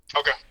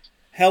Okay.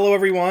 Hello,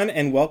 everyone,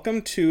 and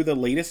welcome to the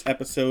latest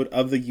episode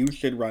of the You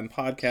Should Run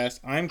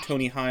podcast. I'm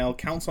Tony Heil,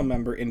 council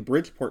member in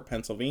Bridgeport,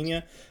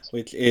 Pennsylvania,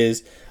 which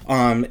is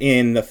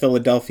in the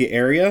Philadelphia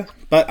area.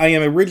 But I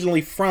am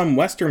originally from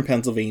Western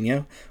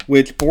Pennsylvania,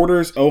 which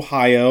borders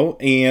Ohio.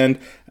 And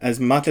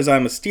as much as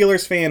I'm a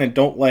Steelers fan and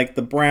don't like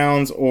the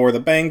Browns or the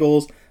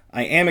Bengals,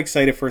 I am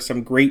excited for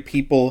some great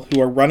people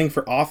who are running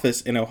for office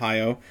in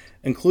Ohio,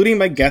 including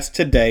my guest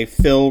today,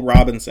 Phil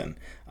Robinson.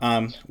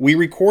 We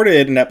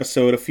recorded an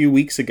episode a few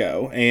weeks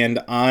ago, and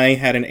I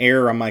had an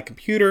error on my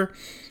computer.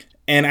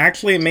 And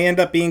actually, it may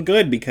end up being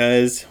good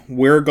because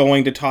we're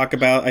going to talk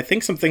about, I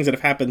think, some things that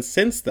have happened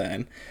since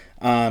then.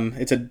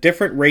 It's a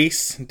different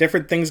race,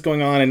 different things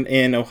going on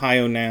in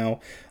Ohio now,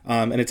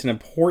 and it's an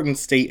important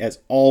state as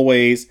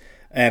always.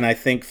 And I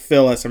think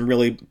Phil has some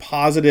really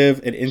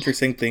positive and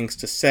interesting things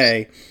to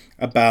say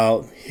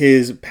about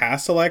his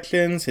past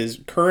elections, his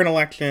current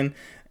election,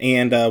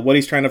 and what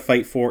he's trying to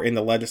fight for in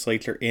the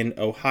legislature in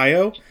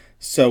Ohio.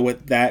 So,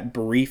 with that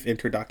brief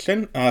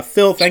introduction,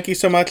 Phil, thank you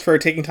so much for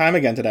taking time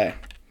again today.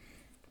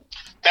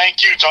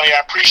 Thank you, Tony.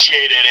 I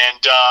appreciate it.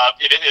 And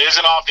it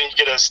isn't often you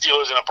get a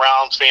Steelers and a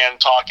Browns fan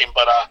talking,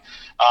 but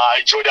I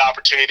enjoyed the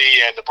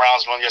opportunity, and the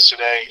Browns won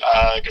yesterday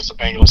against the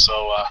Bengals.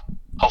 So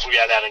hopefully we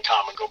have that in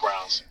common. Go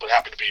Browns. But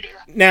happy to be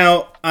there.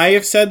 Now, I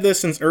have said this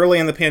since early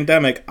in the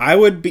pandemic. I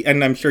would be,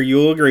 and I'm sure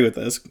you'll agree with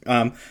this,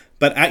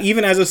 but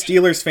even as a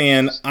Steelers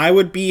fan, I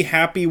would be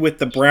happy with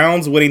the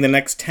Browns winning the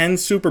next 10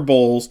 Super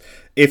Bowls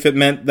if it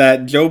meant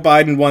that Joe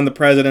Biden won the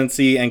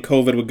presidency and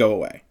COVID would go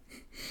away.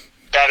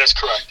 That is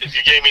correct. If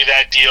you gave me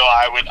that deal,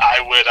 I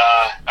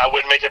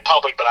wouldn't make it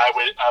public, but I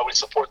would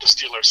support the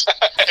Steelers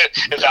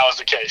if that was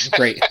the case.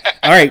 Great.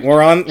 All right,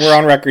 we're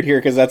on record here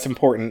because that's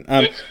important.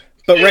 But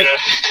Yeah.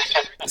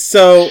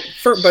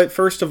 but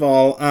first of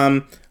all,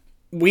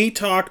 we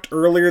talked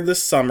earlier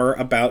this summer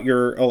about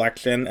your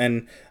election,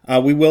 and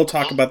we will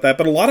talk about that.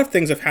 But a lot of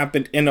things have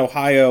happened in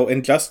Ohio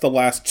in just the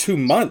last 2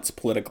 months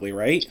politically,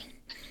 right?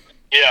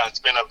 Yeah, it's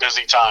been a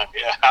busy time.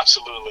 Yeah,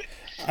 absolutely.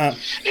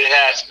 It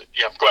has.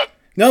 Yeah, go ahead.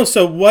 No,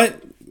 so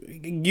what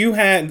you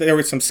had, there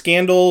were some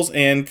scandals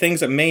and things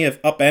that may have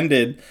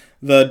upended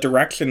the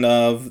direction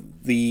of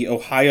the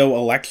Ohio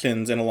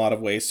elections in a lot of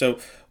ways. So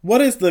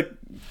what is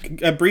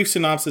a brief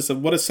synopsis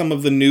of what is some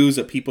of the news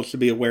that people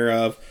should be aware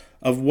of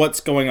what's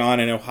going on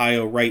in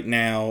Ohio right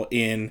now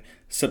in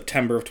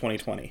September of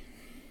 2020?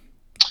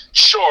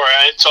 Sure,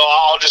 and so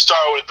I'll just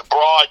start with the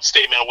broad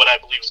statement of what I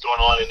believe is going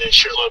on and then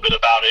share a little bit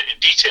about it in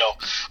detail.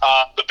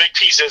 The big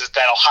piece is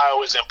that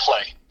Ohio is in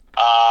play.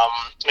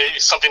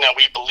 It's something that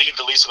we believe,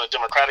 at least on the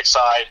Democratic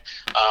side,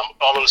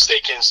 although the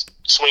state can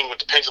swing with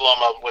the pendulum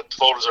of what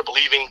voters are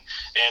believing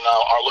and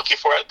are looking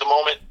for at the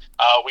moment.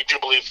 We do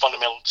believe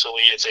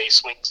fundamentally it's a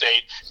swing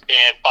state,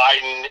 and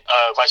Biden,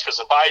 Vice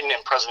President Biden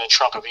and President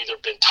Trump have either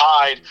been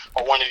tied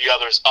or one of the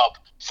others up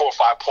 4 or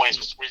 5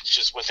 points, which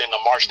is within the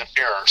margin of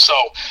error. So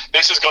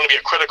this is going to be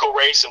a critical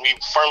race, and we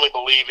firmly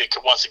believe it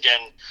could once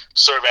again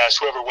serve as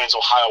whoever wins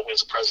Ohio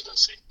wins the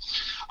presidency.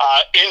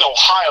 In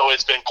Ohio,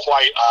 it's been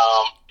quite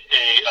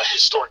a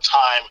historic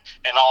time,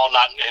 and all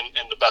not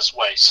in the best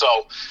way.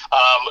 So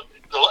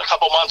a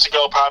couple months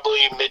ago,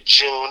 probably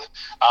mid-June,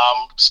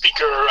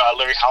 Speaker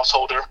Larry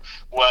Householder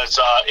was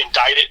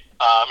indicted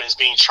and is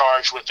being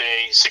charged with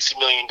a $60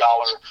 million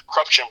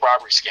corruption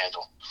bribery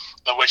scandal,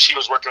 in which he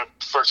was working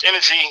with First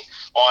Energy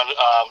on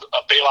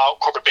a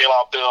corporate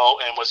bailout bill,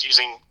 and was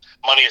using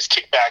money as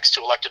kickbacks to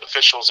elected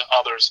officials and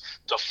others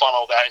to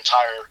funnel that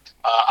entire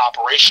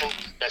operation,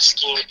 that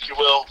scheme, if you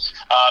will.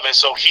 And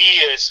so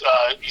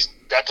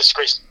that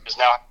disgrace has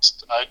now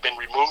been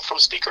removed from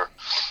Speaker.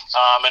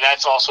 And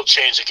that's also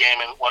changed the game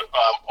and what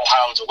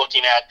Ohioans are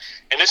looking at.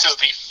 And this is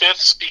the 5th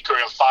Speaker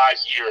in 5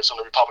 years on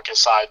the Republican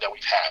side that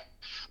we've had.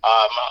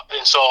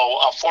 And so,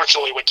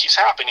 unfortunately, what keeps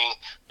happening,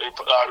 the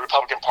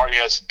Republican Party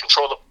has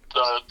controlled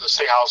the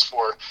State House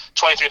for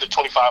 23 to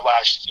 25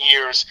 last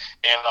years,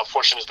 and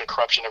unfortunately, there's been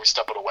corruption every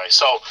step of the way.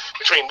 So,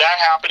 between that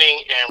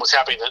happening and what's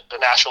happening at the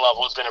national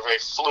level, it's been a very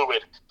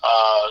fluid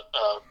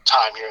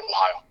time here in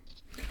Ohio.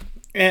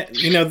 And,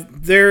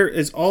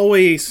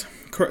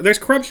 there's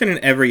corruption in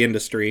every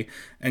industry,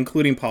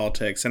 including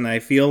politics, and I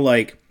feel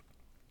like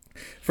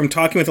from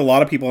talking with a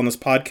lot of people on this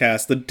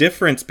podcast, the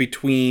difference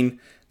between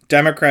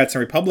Democrats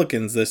and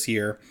Republicans this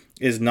year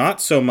is not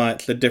so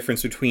much the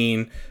difference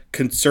between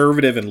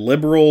conservative and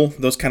liberal,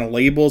 those kind of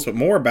labels, but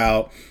more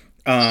about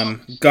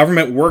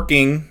government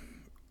working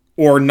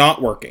or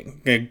not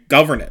working,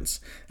 governance.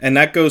 And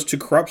that goes to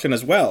corruption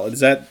as well. Does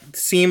that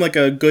seem like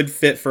a good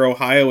fit for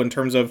Ohio in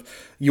terms of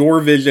your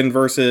vision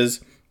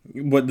versus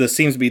what this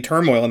seems to be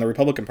turmoil in the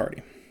Republican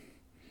Party?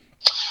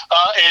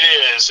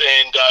 It is,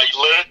 and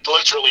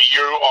literally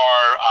you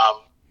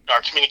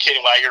are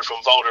communicating what I hear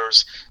from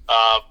voters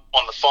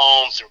on the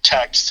phone, through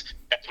text,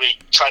 as we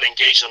try to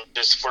engage them in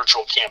this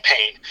virtual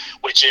campaign,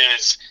 which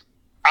is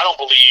I don't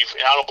believe,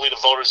 and I don't believe the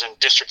voters in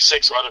District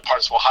 6 or other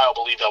parts of Ohio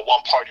believe that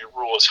one-party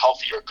rule is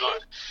healthy or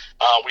good.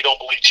 We don't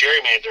believe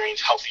gerrymandering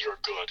is healthy or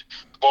good.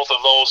 Both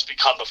of those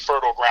become the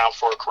fertile ground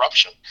for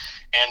corruption.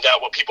 And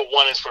that what people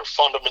want is for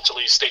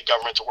fundamentally state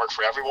government to work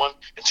for everyone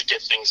and to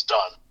get things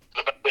done.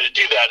 The best way to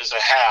do that is to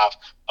have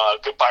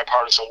good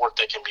bipartisan work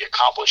that can be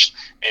accomplished,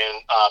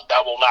 and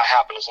that will not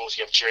happen as long as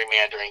you have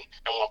gerrymandering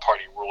and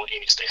one-party rule in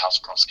any state house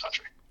across the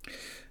country.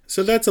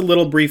 So that's a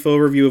little brief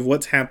overview of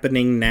what's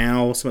happening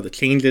now, some of the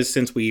changes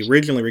since we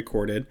originally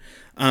recorded.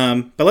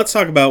 But let's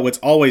talk about what's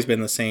always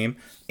been the same.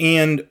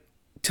 And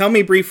tell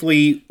me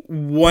briefly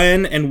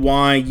when and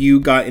why you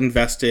got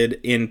invested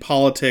in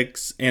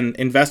politics and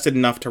invested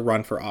enough to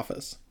run for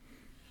office.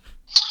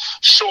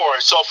 Sure.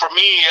 So for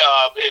me,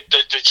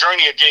 the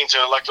journey of getting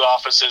to elected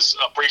office is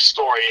a brief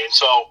story. And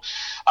so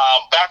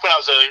back when I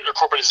was a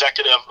corporate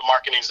executive, a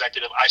marketing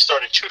executive, I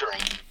started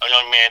tutoring a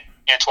young man,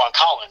 Antoine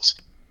Collins,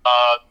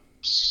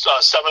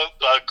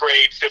 7th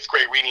grade, 5th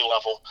grade reading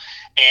level.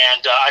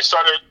 And I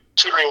started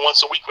tutoring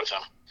once a week with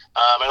him.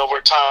 And over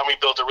time, we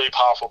built a really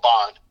powerful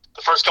bond.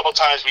 The first couple of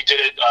times we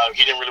did it,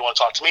 he didn't really want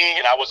to talk to me,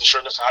 and I wasn't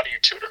sure how do you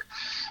tutor.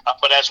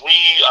 But as we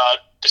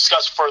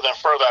discussed further and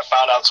further, I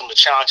found out some of the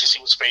challenges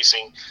he was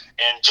facing,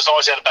 and just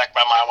always had in the back of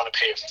my mind, I want to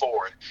pay it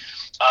forward.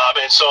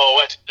 And so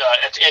at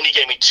the end, he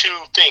gave me two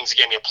things. He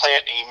gave me a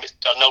plant and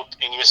a note,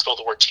 and he misspelled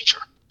the word teacher.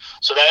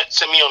 So that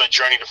sent me on a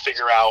journey to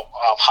figure out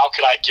how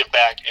could I give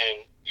back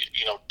and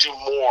do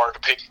more to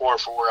pay forward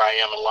for where I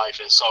am in life.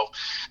 And so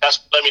that's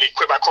led me to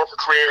quit my corporate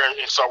career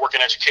and start working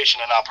in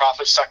education and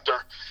nonprofit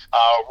sector,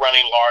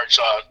 running large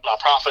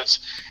nonprofits.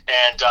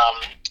 And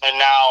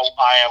now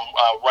I am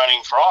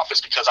running for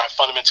office because I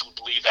fundamentally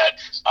believe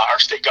that our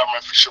state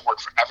government should work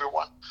for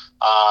everyone.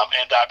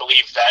 And I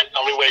believe that the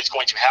only way it's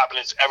going to happen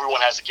is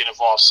everyone has to get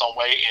involved some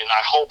way. And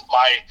I hope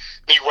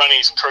me running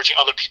is encouraging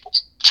other people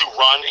to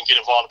run and get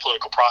involved in the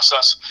political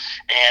process.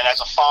 And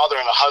as a father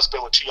and a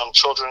husband with 2 young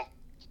children,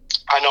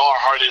 I know how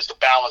hard it is to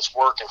balance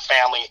work and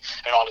family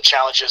and all the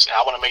challenges, and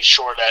I want to make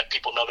sure that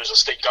people know there's a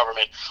state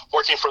government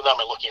working for them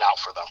and looking out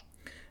for them.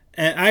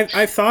 And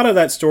I've thought of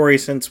that story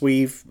since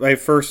I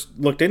first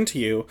looked into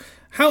you.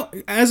 How,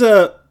 as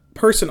a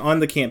person on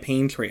the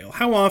campaign trail,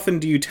 how often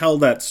do you tell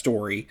that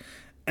story?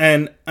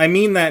 And I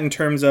mean that in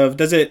terms of,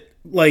 does it,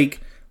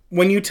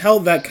 when you tell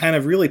that kind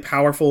of really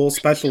powerful,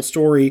 special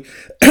story,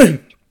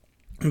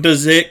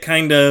 does it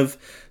kind of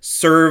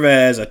serve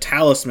as a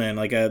talisman,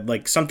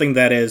 like something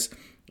that is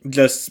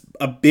just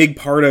a big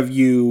part of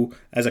you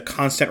as a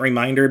constant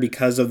reminder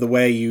because of the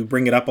way you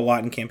bring it up a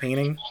lot in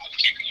campaigning?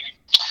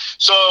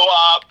 So,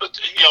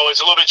 it's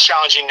a little bit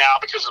challenging now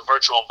because of the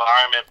virtual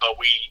environment, but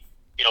we,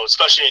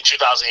 especially in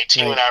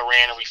 2018 when I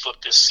ran and we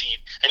flipped this seat,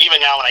 and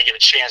even now when I get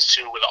a chance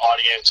to with the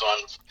audience on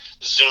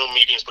Zoom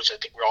meetings, which I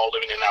think we're all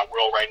living in that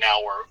world right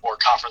now, or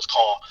conference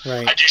call,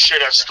 right. I do share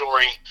that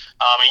story.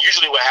 And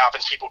usually what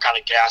happens, people kind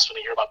of gasp when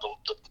they hear about the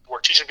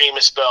word teacher being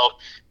misspelled,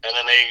 and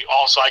then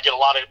I get a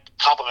lot of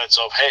compliments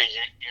of, hey,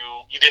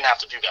 you didn't have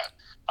to do that.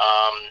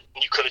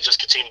 You could have just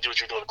continued to do what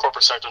you're doing in the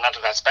corporate sector. Not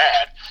that that's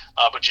bad,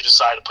 but you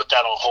decided to put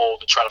that on hold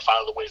to try to find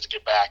other ways to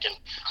get back. And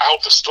I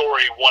hope the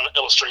story, one,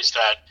 illustrates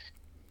that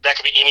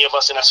could be any of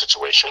us in that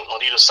situation.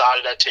 On either side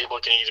of that table,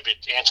 it can either be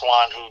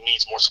Antoine, who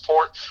needs more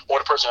support, or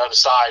the person on the other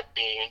side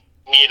being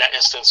me in that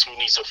instance, who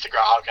needs to figure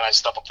out how can I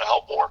step up to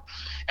help more.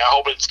 And I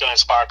hope it's going to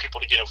inspire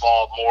people to get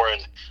involved more in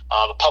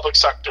the public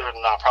sector and the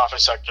nonprofit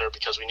sector,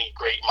 because we need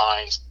great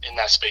minds in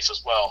that space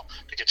as well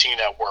to continue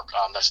that work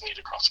that's needed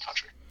across the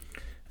country.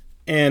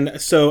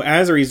 And so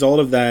as a result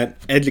of that,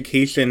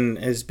 education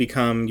has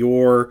become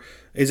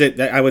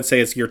I would say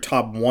it's your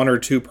top 1 or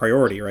 2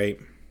 priority, right?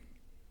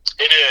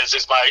 It is.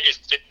 It's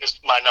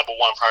my number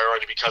 1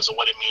 priority because of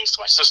what it means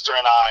to my sister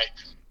and I,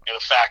 and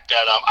the fact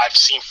that I've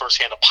seen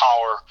firsthand the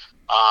power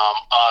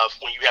of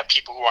when you have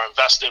people who are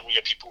invested, when you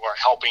have people who are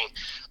helping,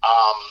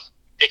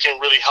 it can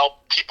really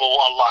help people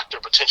unlock their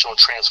potential and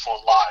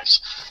transform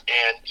lives.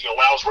 And,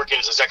 when I was working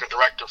as executive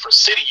director for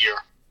City Year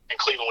in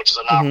Cleveland, which is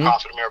a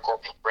nonprofit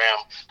AmeriCorps program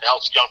that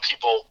helps young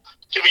people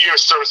give a year of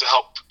service to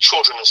help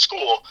children in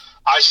school,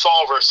 I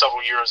saw over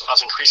several years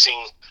us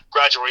increasing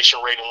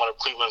graduation rate in one of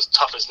Cleveland's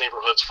toughest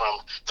neighborhoods from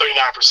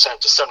 39%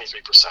 to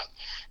 73%.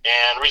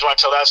 And the reason why I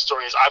tell that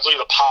story is I believe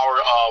the power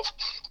of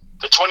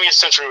the 20th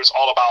century was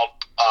all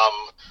about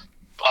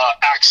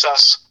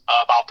access,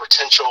 about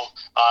potential.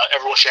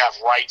 Everyone should have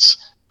rights,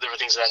 different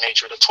things of that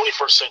nature. The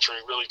 21st century,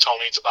 really,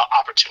 Tony, it's about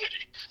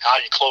opportunity, how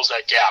you close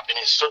that gap, and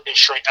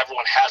ensuring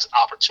everyone has an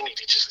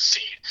opportunity to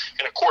succeed.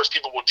 And of course,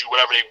 people will do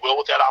whatever they will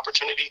with that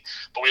opportunity,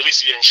 but we at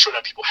least need to ensure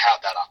that people have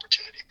that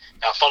opportunity.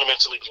 Now,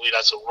 fundamentally, I believe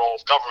that's a role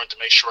of government to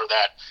make sure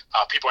that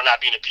people are not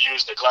being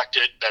abused,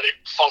 neglected, that it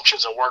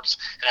functions and works,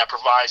 and that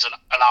provides an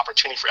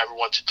opportunity for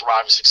everyone to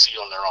thrive and succeed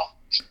on their own.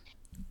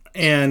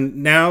 And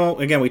now,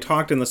 again, we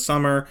talked in the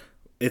summer.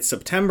 It's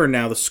September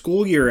now. The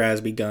school year has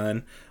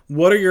begun.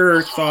 What are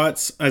your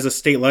thoughts as a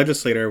state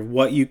legislator of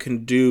what you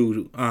can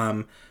do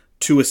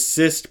to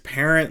assist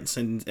parents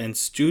and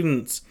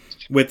students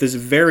with this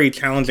very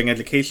challenging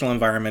educational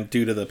environment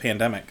due to the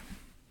pandemic?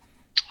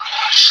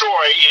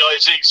 Sure,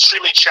 it's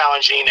extremely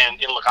challenging, and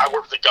look, I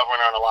work with the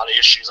governor on a lot of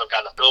issues. I've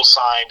gotten a bill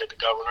signed at the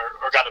governor,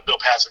 or got a bill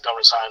passed, the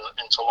governor signed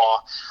into law.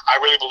 I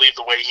really believe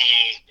the way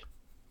he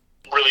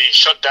really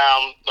shut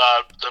down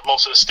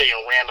most of the state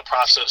and ran the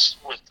process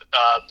with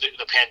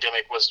the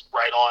pandemic was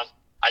right on.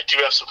 I do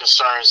have some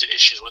concerns and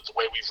issues with the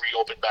way we've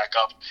reopened back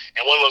up.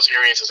 And one of those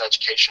areas is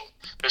education.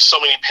 There's so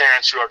many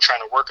parents who are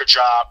trying to work a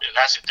job, and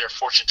that's if they're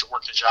fortunate to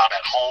work the job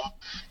at home,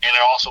 and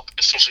they're also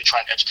essentially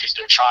trying to educate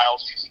their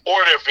child,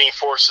 or they're being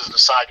forced to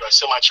decide, do I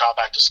send my child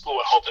back to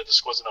school and hope that the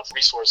school has enough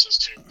resources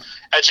to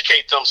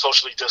educate them,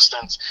 socially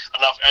distance,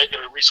 enough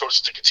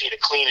resources to continue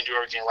to clean and do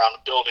everything around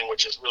the building,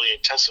 which is really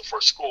intensive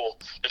for a school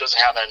that doesn't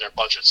have that in their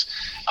budgets.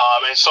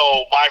 And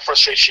so my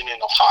frustration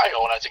in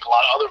Ohio, and I think a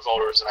lot of other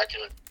voters, and I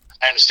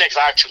understand because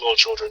I have 2 little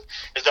children,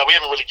 is that we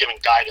haven't really given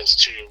guidance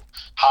to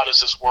how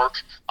does this work,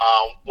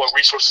 what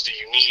resources do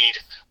you need,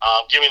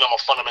 giving them a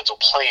fundamental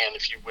plan,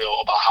 if you will,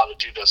 about how to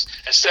do this.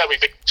 Instead, we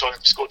think to a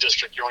school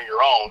district, you're on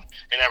your own,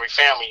 and every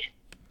family,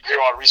 here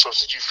are all the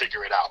resources, you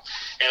figure it out.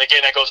 And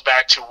again, that goes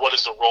back to what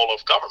is the role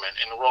of government.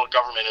 And the role of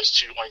government is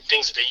to, on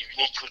things that they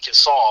uniquely can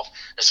solve,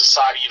 that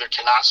society either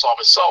cannot solve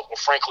itself, or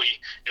frankly,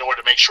 in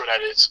order to make sure that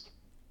it's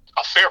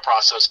a fair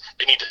process,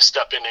 they need to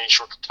step in and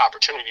ensure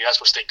opportunity.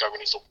 That's where state government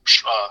needs to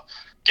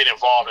get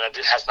involved, and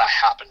it has not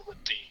happened with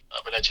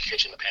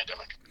education in the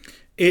pandemic.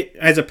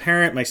 As a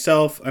parent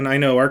myself, and I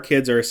know our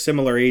kids are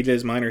similar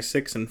ages, mine are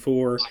 6 and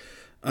 4,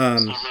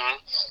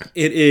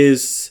 it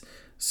is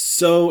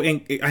so,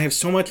 I have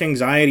so much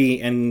anxiety,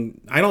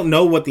 and I don't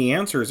know what the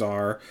answers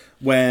are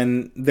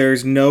when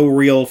there's no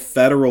real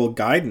federal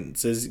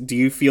guidance. Do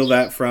you feel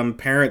that from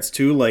parents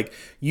too? Like,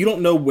 you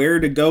don't know where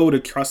to go to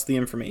trust the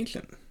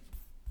information.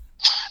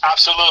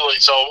 Absolutely.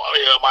 So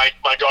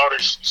my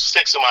daughter's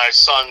 6 and my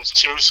son's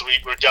 2, so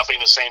we're definitely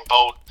in the same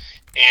boat.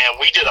 And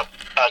we did a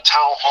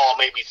town hall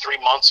maybe 3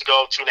 months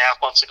ago, 2.5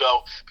 months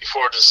ago,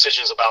 before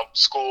decisions about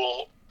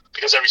school,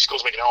 because every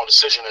school's making their own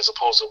decision as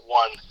opposed to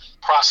one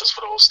process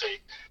for the whole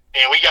state.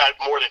 And we got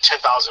more than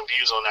 10,000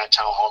 views on that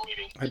town hall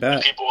meeting. I bet.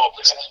 And people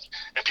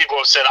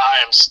have said,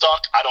 I am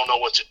stuck. I don't know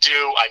what to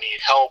do. I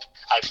need help.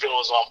 I feel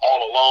as though I'm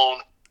all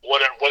alone.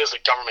 What is the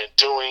government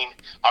doing?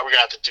 Are we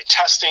going to have to do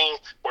testing?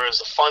 Where is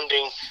the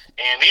funding?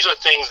 And these are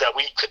things that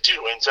we could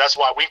do. And so that's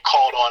why we've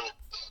called on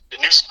the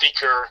new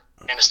speaker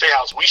in the State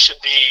House. We should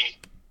be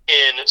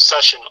in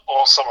session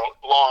all summer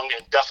long,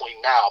 and definitely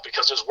now,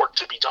 because there's work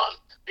to be done.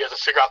 We have to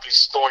figure out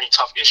these thorny,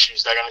 tough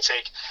issues that are going to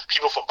take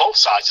people from both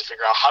sides to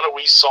figure out how do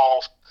we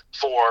solve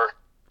for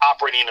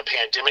operating in a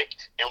pandemic,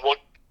 and what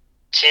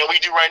can we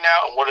do right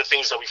now, and what are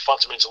things that we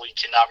fundamentally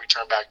cannot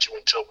return back to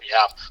until we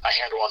have a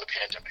handle on the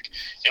pandemic.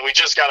 And we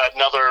just got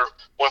another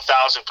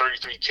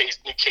 1,033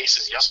 new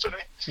cases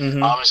yesterday.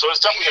 Mm-hmm. So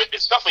it's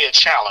definitely a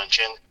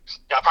challenge. And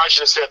I probably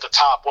should have said at the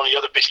top, one of the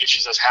other big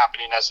issues that's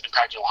happening that's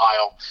impacting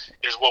Ohio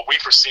is what we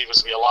perceive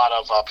as to be a lot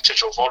of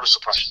potential voter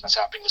suppression that's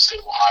happening in the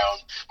state of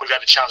Ohio. And we've got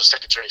to challenge the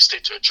Secretary of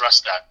State to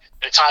address that.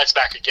 And it ties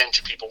back again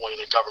to people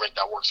wanting a government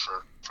that works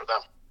for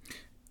them.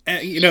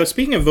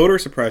 Speaking of voter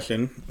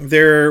suppression,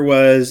 there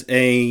was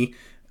a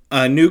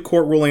new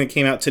court ruling that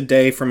came out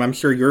today from, I'm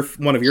sure,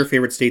 one of your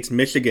favorite states,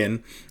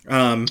 Michigan,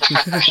 that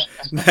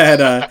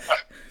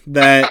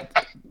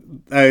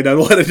I don't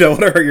want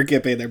to hurt your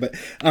campaign there, but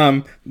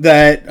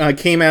that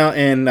came out,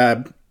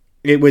 and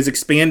it was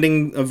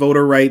expanding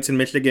voter rights in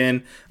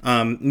Michigan.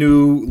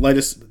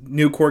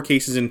 New court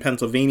cases in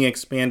Pennsylvania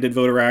expanded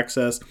voter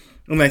access,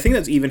 and I think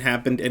that's even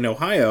happened in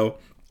Ohio.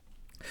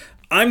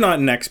 I'm not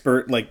an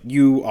expert like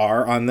you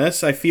are on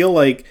this. I feel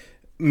like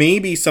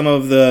maybe some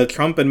of the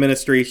Trump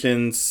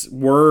administration's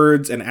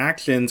words and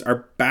actions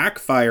are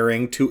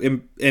backfiring to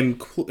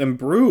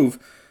improve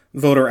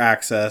voter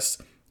access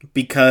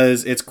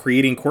because it's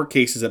creating court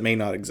cases that may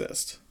not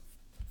exist.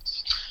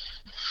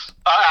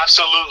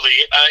 Absolutely.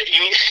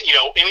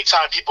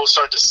 Anytime people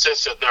start to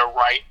sense that their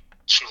right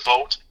to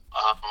vote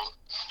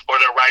or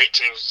their right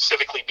to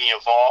civically be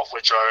involved,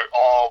 which are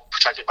all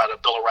protected by the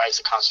Bill of Rights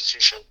and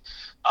Constitution,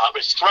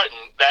 is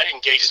threatened, that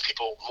engages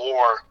people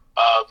more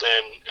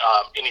than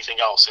anything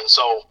else. And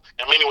so,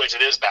 in many ways,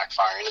 it is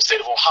backfiring. In the state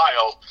of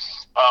Ohio,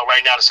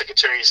 right now, the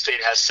Secretary of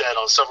State has said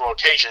on several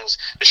occasions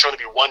there's shown to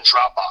be one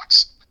drop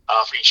box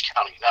for each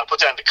county. Now, to put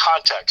that into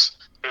context,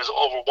 there's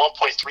over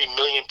 1.3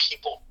 million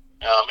people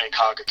in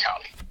Cuyahoga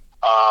County,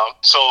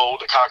 so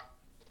the Cuyahoga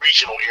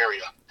regional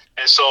area.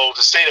 And so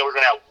to say that we're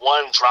going to have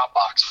one drop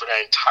box for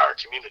that entire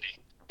community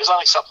is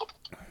unacceptable.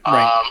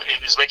 Right.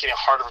 It is making it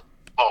harder to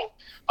vote.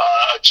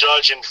 A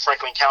judge in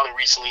Franklin County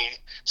recently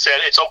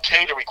said it's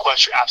okay to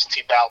request your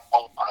absentee ballot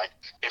online,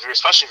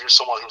 especially if you're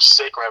someone who's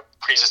sick or have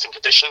pre-existing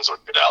conditions or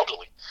you're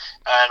elderly.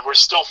 And we're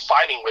still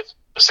fighting with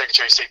the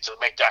Secretary of State to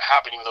make that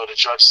happen, even though the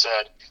judge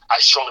said, I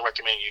strongly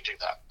recommend you do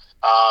that.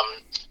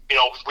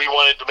 We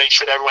wanted to make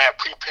sure that everyone had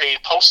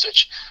prepaid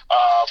postage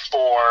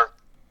for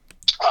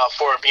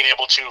being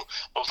able to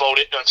vote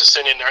to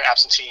send in their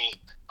absentee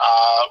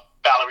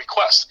ballot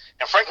request.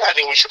 And frankly, I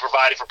think we should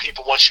provide it for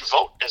people once you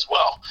vote as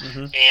well.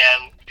 Mm-hmm.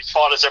 And it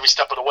fought us every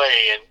step of the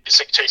way. And the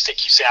Secretary of State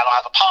keeps saying, I don't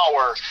have the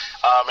power.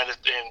 And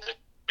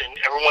and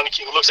everyone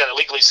who looks at it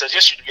legally says,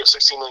 yes, you do get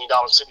 $16 million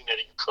sitting there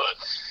that you could.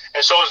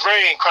 And so it's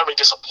very incredibly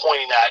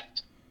disappointing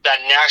that that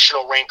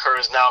national rancor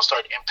is now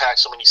starting to impact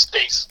so many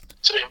states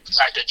to the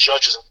fact that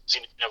judges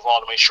seem to be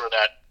involved to make sure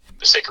that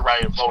the sacred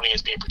right of voting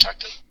is being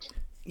protected.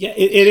 Yeah,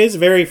 it is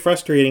very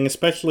frustrating,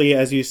 especially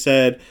as you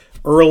said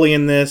early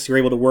in this, you're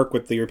able to work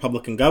with the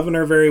Republican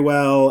governor very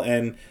well,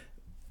 and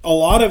a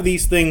lot of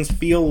these things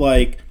feel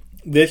like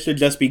this should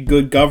just be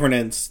good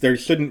governance. There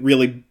shouldn't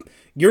really...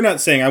 You're not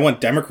saying I want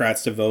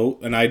Democrats to vote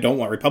and I don't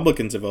want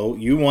Republicans to vote.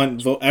 You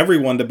want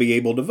everyone to be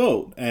able to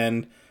vote.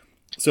 And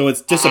so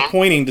it's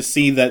disappointing to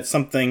see that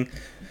something...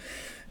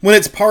 When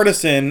it's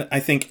partisan, I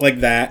think, like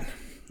that,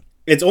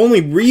 it's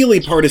only really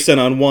partisan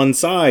on one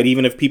side,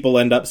 even if people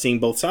end up seeing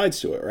both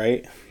sides to it,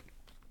 right?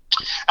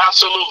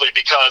 Absolutely,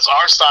 because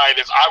our side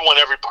is I want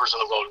every person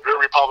to vote. If you're a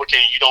Republican,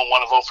 you don't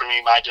want to vote for me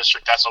in my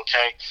district, that's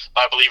okay.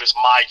 But I believe it's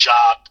my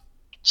job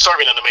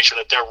serving them to make sure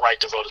that their right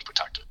to vote is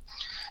protected.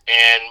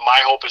 And my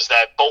hope is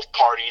that both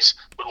parties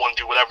would want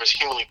to do whatever is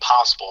humanly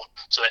possible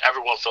so that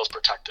everyone feels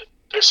protected.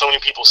 There's so many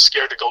people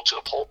scared to go to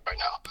the poll right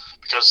now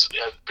because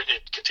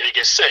they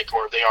get sick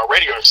or they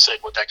already are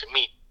sick, what that could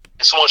mean.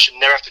 And someone should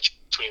never have to choose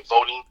between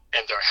voting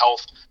and their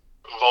health,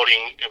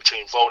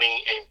 between voting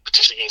and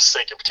potentially getting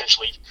sick and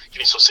potentially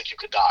getting so sick you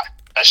could die.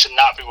 That should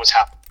not be what's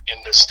happening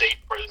in this state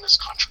or in this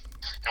country.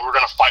 And we're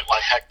going to fight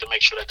like heck to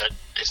make sure that that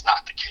is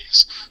not the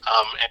case.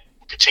 And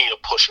continue to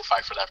push and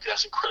fight for that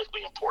because that's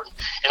critically important.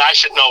 And I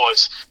should know,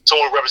 as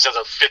someone who represents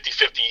a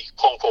 50-50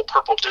 quote-unquote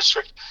purple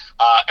district,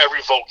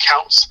 every vote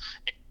counts.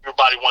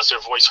 Everybody wants their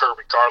voice heard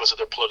regardless of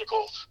their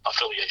political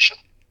affiliation.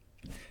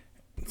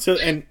 So,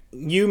 and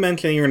you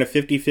mentioned you're in a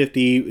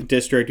 50-50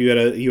 district.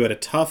 You had a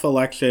tough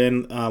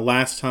election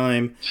last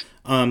time.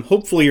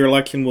 Hopefully your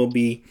election will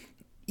be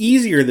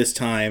easier this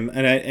time,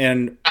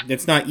 and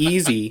it's not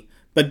easy,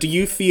 but do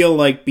you feel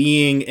like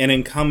being an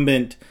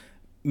incumbent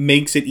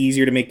makes it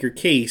easier to make your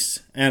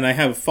case? And I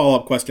have a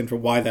follow-up question for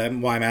why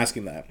I'm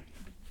asking that.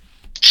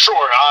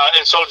 Sure.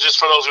 And so just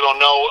for those who don't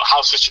know,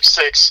 House District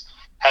 6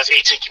 has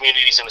 18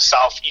 communities in the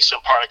southeastern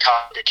part of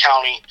Cuyahoga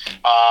County,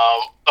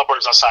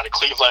 suburbs outside of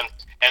Cleveland,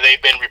 and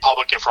they've been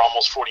Republican for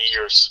almost 40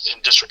 years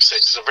in District 6.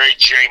 It's a very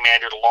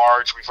gerrymandered,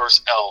 large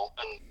reverse L,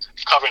 and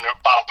covering the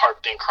bottom part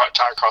of the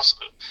entire across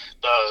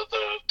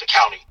the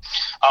county.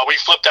 We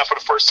flipped that for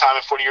the first time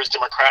in 40 years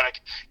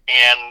Democratic,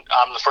 and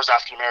I'm the first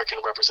African American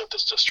to represent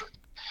this district.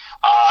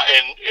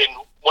 And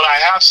what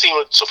I have seen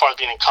so far as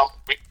being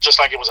incumbent, just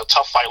like it was a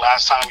tough fight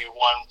last time, we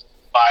won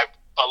by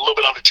a little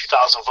bit under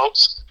 2,000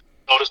 votes.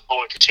 Notice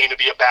will continue to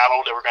be a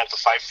battle that we're going to have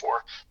to fight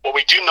for. What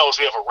we do know is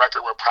we have a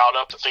record we're proud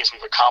of, the things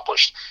we've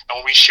accomplished. And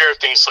when we share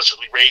things such as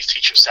we raise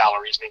teacher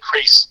salaries, we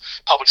increase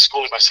public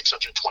schooling by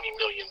 $620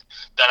 million,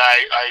 that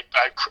I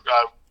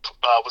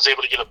was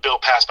able to get a bill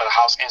passed by the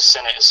House and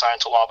Senate and signed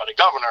into law by the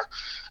governor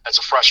as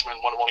a freshman,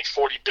 one of only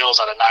 40 bills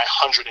out of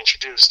 900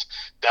 introduced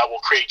that will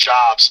create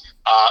jobs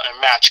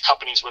and match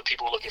companies with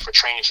people looking for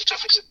training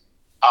certificates.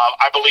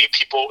 I believe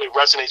it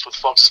resonates with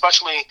folks,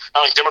 especially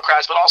not only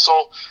Democrats, but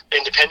also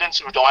independents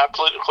who don't have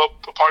political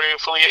party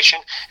affiliation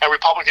and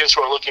Republicans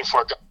who are looking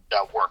for a government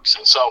that works.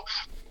 And so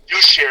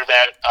you share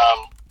that.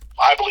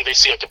 I believe they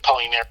see a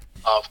compelling narrative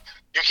of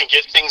you can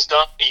get things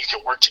done and you can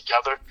work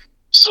together,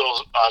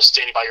 still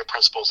standing by your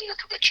principles and your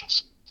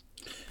convictions.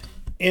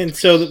 And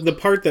so the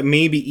part that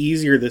may be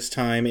easier this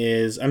time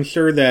is I'm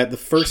sure that the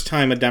first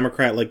time a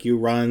Democrat like you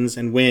runs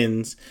and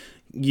wins,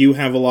 you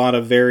have a lot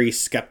of very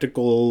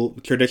skeptical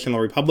traditional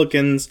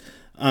Republicans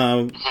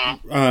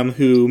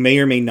who may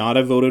or may not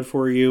have voted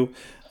for you.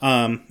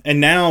 And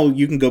now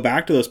you can go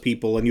back to those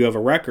people and you have a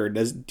record.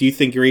 Do you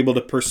think you're able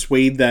to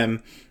persuade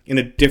them in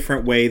a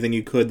different way than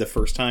you could the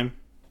first time?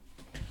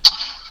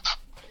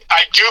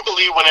 I do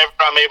believe whenever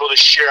I'm able to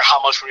share how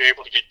much we're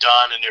able to get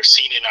done, and they're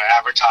seen in our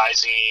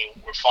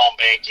advertising, we're phone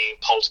banking,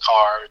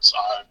 postcards,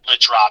 lid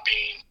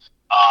dropping,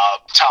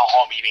 town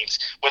hall meetings,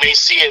 when they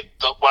see it,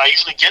 what I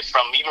usually get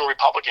from even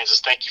Republicans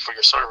is thank you for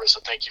your service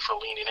and thank you for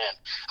leaning in.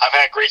 I've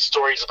had great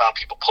stories about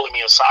people pulling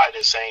me aside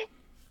and saying,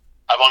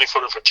 I've only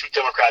voted for 2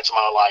 Democrats in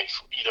my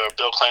life, either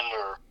Bill Clinton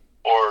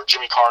or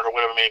Jimmy Carter, or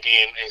whatever it may be,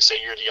 and say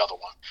you're the other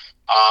one.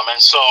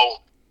 And so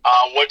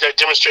what that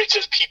demonstrates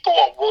is people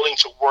are willing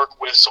to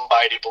work with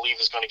somebody they believe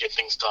is going to get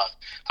things done.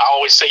 I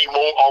always say you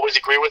won't always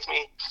agree with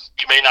me.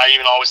 You may not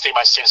even always think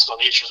my stances on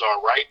the issues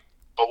are right.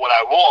 But what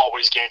I will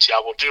always guarantee I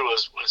will do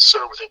is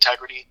serve with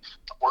integrity,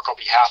 work on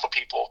behalf of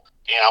people,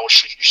 and I will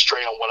shoot you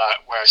straight on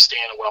where I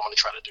stand and what I'm going to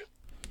try to do.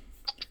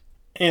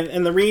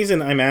 And the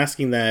reason I'm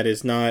asking that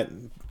is not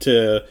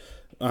to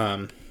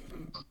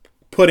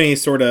put any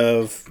sort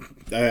of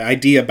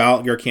idea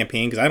about your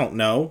campaign, because I don't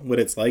know what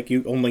it's like.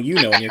 Only you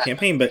know in your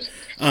campaign. But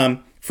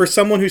for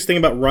someone who's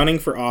thinking about running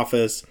for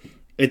office,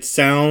 it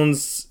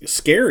sounds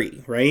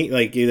scary, right?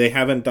 Like they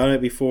haven't done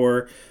it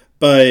before,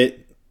 but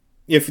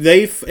if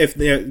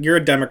you're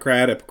a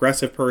Democrat, a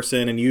progressive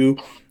person, and you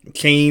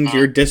change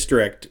your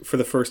district for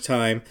the first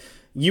time,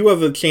 you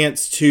have a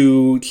chance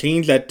to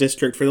change that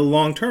district for the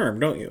long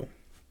term, don't you?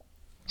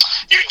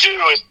 You do,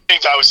 and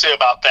things I would say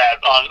about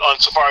that on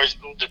so far as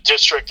the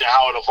district and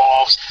how it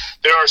evolves.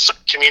 There are some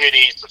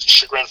communities, such as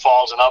Chagrin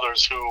Falls and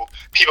others, who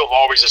people have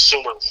always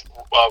assumed would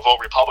vote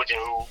Republican,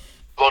 who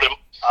voted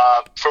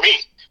for me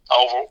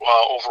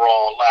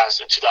overall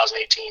in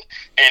 2018.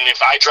 And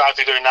if I drive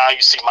through there now,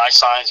 you see my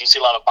signs, you see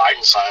a lot of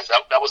Biden signs.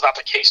 That was not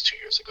the case 2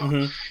 years ago.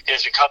 Mm-hmm. And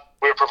it's because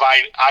we're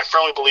providing. I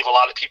firmly believe a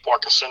lot of people are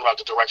concerned about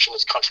the direction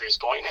this country is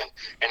going in,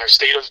 and their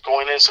state is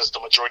going in, since the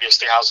majority of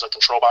state houses are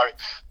controlled by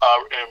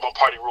and one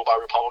party ruled by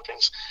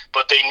Republicans.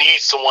 But they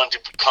need someone to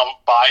come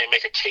by and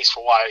make a case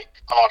for why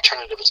an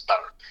alternative is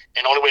better.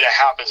 And the only way that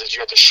happens is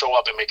you have to show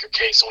up and make your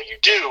case. And when you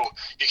do,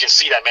 you can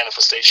see that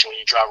manifestation when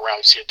you drive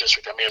around. You see a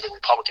district that may have been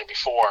Republican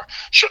before,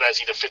 show that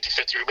it's either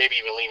 50-50 or maybe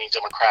even leaning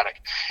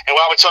Democratic. And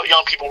what I would tell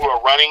young people who are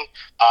running,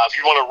 if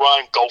you want to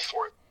run, go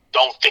for it.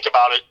 Don't think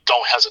about it.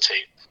 Don't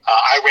hesitate.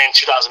 I ran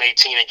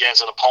 2018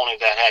 against an opponent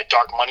that had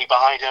dark money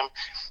behind him.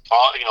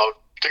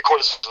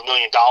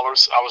 $750,000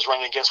 I was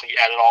running against when you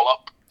add it all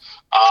up.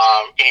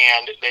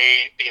 And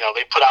they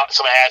put out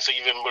some ads that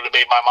even would have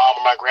made my mom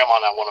or my grandma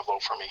not want to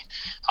vote for me.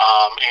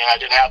 And I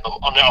didn't have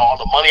all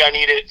the money I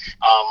needed.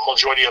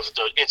 Majority of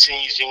the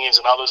entities, unions,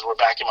 and others were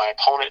backing my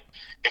opponent.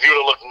 If you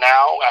were to look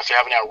now, after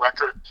having that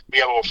record, we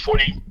have over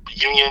 40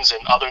 unions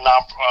and other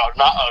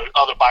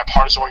other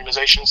bipartisan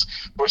organizations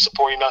who are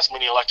supporting us,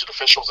 many elected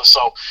officials. And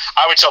so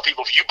I would tell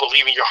people, if you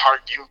believe in your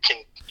heart, you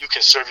can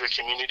serve your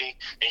community,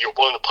 and you're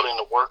willing to put in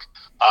the work.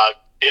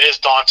 It is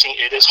daunting.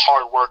 It is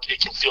hard work. It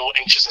can feel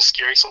anxious and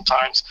scary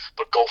sometimes,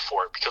 but go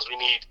for it, because we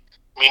need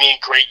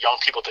great young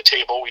people at the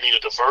table. We need a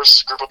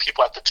diverse group of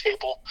people at the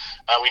table.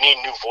 We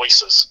need new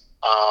voices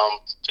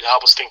to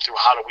help us think through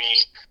how do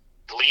we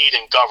lead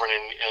and govern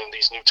in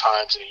these new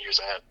times in the years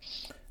ahead.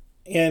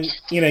 And,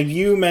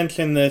 you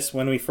mentioned this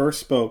when we first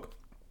spoke,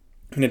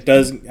 and it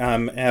does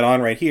add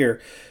on right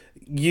here.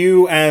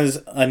 You,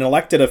 as an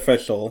elected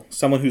official,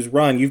 someone who's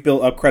run, you've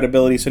built up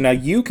credibility, so now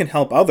you can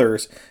help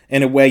others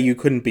in a way you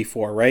couldn't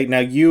before, right? Now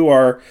you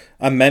are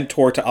a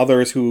mentor to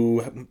others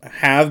who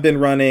have been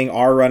running,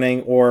 are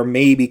running, or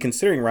may be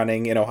considering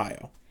running in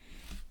Ohio.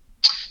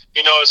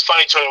 It's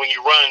funny, Tony, when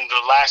you run,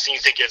 the last thing you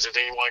think is that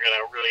anyone going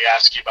to really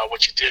ask you about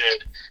what you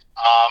did.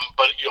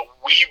 But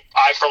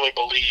I firmly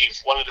believe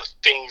one of the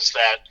things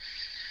that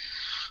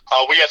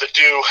we have to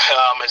do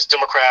as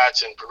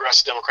Democrats and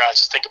progressive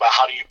Democrats is think about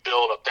how do you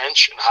build a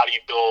bench and how do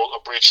you build a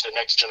bridge to the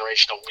next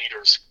generation of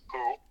leaders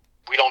who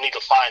we don't need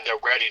to find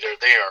they're ready, they're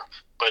there,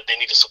 but they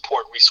need to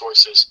support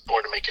resources in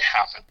order to make it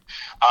happen.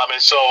 And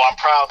so I'm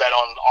proud that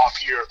on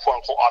off-year,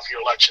 quote-unquote, off-year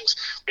elections,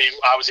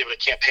 I was able to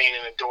campaign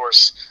and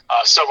endorse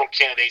several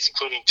candidates,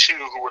 including two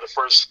who were the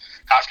first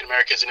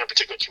African-Americans in their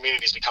particular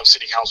communities to become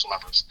city council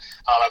members.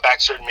 I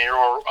backed certain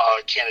mayoral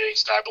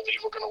candidates that I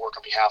believe were going to work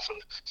on behalf of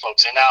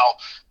folks. And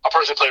now a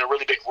person who played a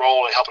really big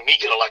role in helping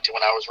me get elected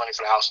when I was running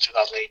for the House in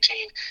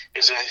 2018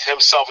 is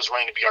himself is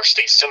running to be our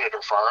state senator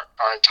for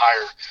our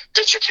entire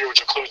district here, which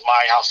includes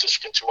my House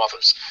district and two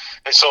others.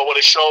 And so what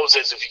it shows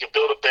is if you can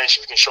build a bench,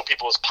 if you can show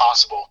people it's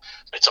possible,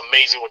 it's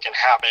amazing what can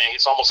happen.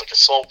 It's almost like a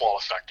snowball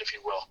effect, if you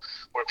will,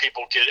 where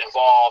people get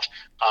involved,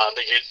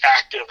 they get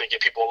active, they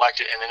get people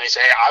elected, and then they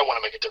say, hey, I want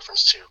to make a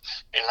difference too.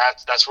 And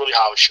that's really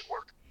how it should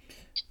work.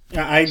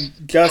 I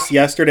just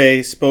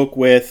yesterday spoke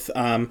with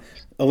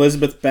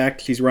Elizabeth Beck.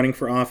 She's running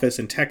for office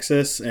in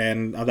Texas,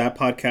 and that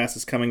podcast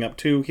is coming up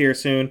too here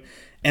soon.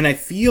 And I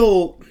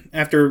feel,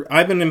 after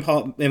I've been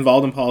involved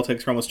in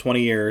politics for almost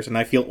 20 years, and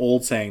I feel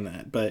old saying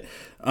that, but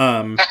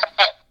you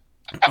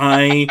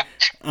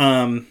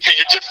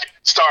just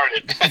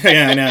started.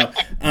 Yeah, I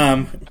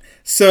know.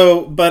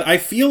 But I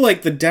feel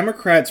like the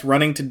Democrats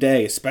running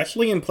today,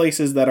 especially in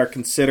places that are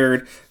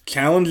considered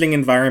challenging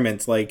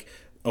environments like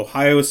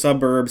Ohio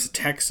suburbs,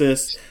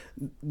 Texas,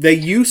 they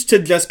used to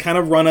just kind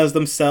of run as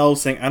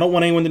themselves, saying, I don't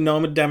want anyone to know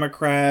I'm a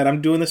Democrat,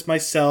 I'm doing this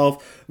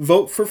myself,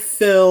 vote for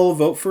Phil,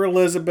 vote for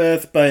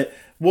Elizabeth, but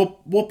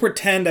we'll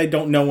pretend I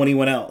don't know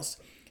anyone else.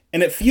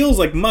 And it feels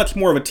like much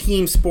more of a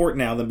team sport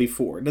now than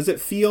before. Does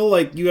it feel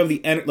like you have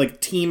the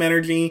team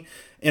energy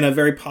in a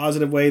very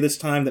positive way this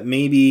time that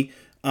maybe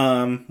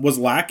was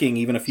lacking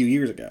even a few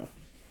years ago?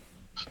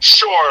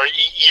 Sure.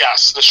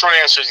 Yes. The short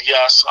answer is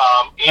yes.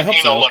 I hope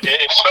so. Look, yeah,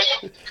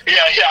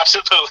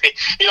 absolutely.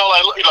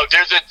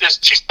 There's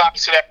two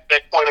sides to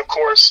that point, of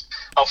course.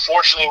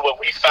 Unfortunately, what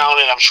we found,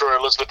 and I'm sure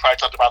Elizabeth probably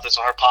talked about this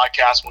on her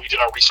podcast when we did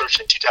our research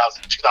in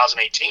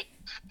 2018,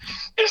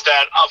 is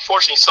that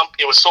unfortunately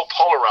it was so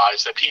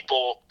polarized that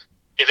people,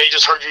 if they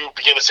just heard you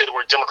begin to say the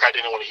word Democrat, they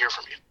didn't want to hear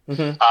from you.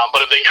 Mm-hmm.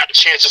 But if they got a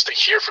chance just to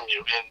hear from you,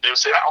 and they would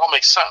say, that all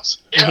makes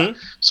sense. Yeah. Mm-hmm.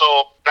 So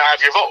now I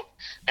have your vote.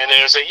 And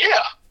they would say,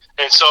 yeah.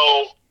 And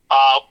so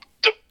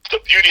the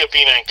beauty of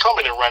being an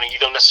incumbent and running, you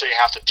don't necessarily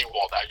have to do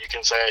all that. You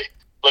can say,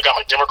 look,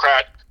 I'm a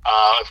Democrat.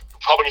 If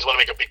Republicans want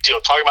to make a big deal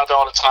talking about that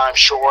all the time,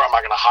 sure, I'm not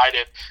going to hide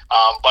it.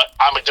 But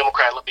I'm a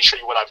Democrat. Let me show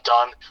you what I've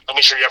done. Let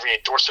me show you every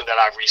endorsement that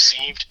I've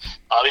received.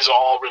 These are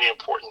all really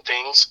important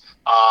things.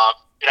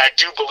 And I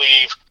do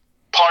believe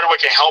part of what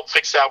can help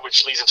fix that,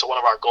 which leads into one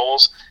of our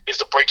goals, is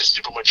to break the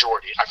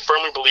supermajority. I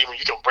firmly believe when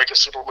you can break a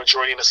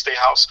supermajority in the state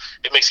house,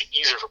 it makes it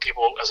easier for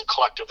people as a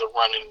collective to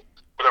run in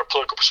whatever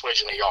political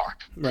persuasion they are.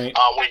 Right.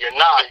 When you're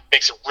not, it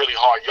makes it really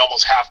hard. You're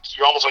almost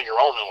on your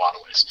own in a lot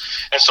of ways.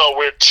 And so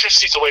we're 2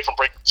 seats away from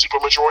breaking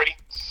supermajority.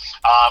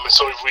 And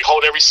so if we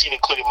hold every seat,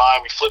 including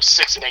mine, we flip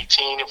 6 and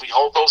 18. If we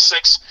hold those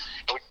 6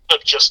 and we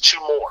flip just 2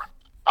 more,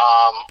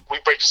 we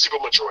break the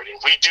supermajority.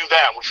 If we do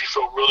that, which we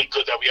feel really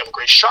good that we have a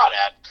great shot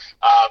at,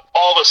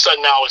 all of a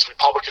sudden now as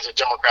Republicans and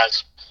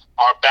Democrats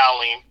are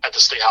battling at the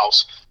state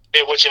house,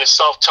 which in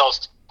itself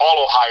tells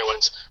all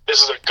Ohioans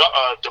this is a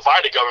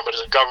divided government, but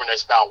it's a government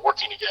that's now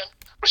working again,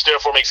 which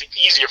therefore makes it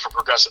easier for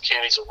progressive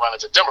candidates to run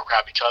as a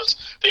Democrat because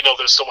they know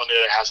there's someone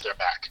there that has their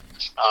back.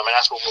 And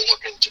that's what we're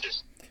working to do.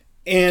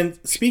 And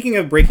speaking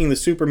of breaking the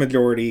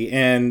supermajority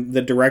and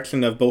the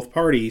direction of both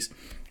parties,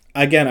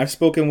 again, I've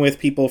spoken with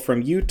people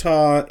from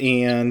Utah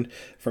and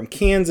from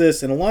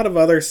Kansas and a lot of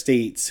other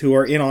states who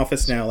are in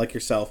office now, like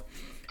yourself.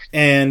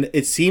 And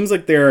it seems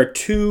like there are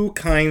 2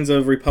 kinds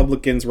of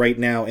Republicans right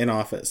now in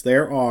office.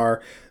 There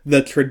are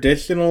the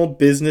traditional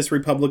business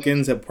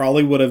Republicans that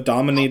probably would have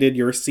dominated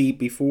your seat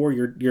before,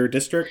 your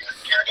district.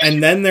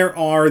 And then there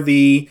are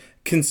the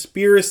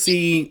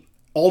conspiracy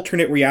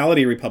alternate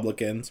reality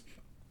Republicans.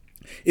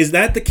 Is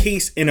that the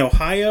case in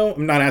Ohio?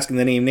 I'm not asking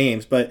to name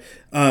names, but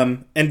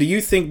and do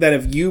you think that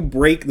if you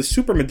break the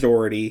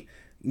supermajority,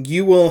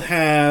 you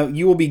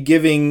will be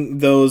giving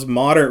those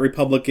moderate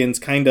Republicans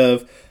kind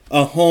of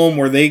a home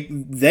where they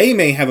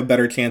may have a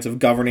better chance of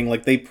governing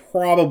like they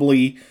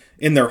probably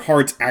in their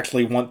hearts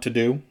actually want to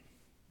do?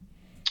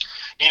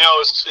 You know,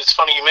 it's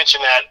funny you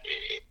mentioned that.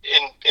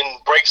 In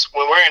breaks,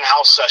 when we're in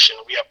House session,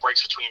 we have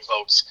breaks between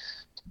votes.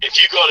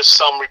 If you go to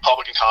some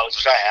Republican colleagues,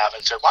 which I have,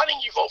 and say, "Why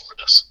didn't you vote for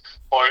this?"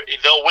 Or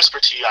they'll whisper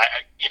to you,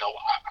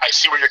 I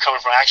see where you're coming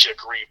from. I actually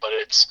agree, but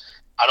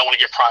I don't want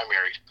to get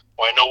primaried,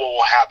 or I know what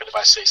will happen if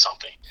I say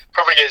something.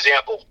 Perfect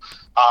example.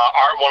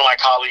 One of my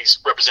colleagues,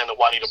 Representative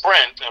Juanita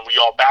Brent, and we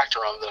all backed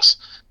her on this,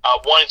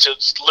 wanted to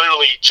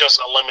literally just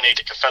eliminate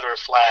the Confederate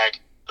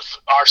flag,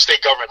 our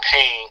state government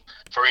paying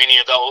for any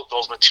of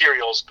those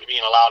materials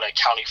being allowed at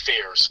county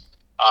fairs.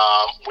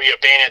 We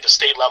abandoned at the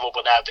state level,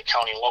 but not at the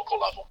county and local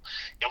level.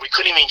 And we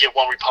couldn't even get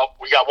one Republican.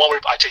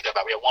 I take that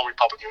back. We had one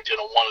Republican who did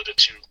on one of the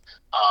 2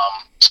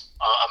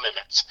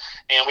 amendments.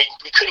 And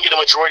we couldn't get a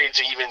majority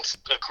to even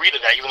agree to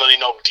that, even though they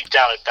know deep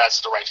down that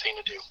that's the right thing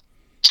to do.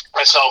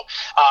 And so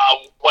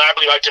what I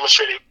believe I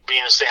demonstrated being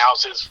in the state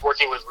house is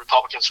working with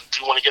Republicans who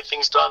do want to get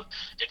things done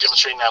and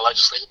demonstrating that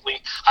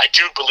legislatively. I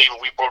do believe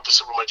we broke the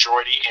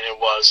supermajority, and it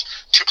was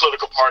 2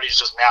 political parties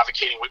just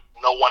navigating with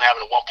no one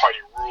having a one-party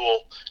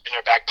rule in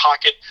their back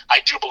pocket. I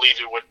do believe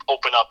it would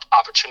open up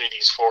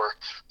opportunities for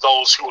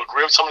those who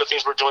agree with some of the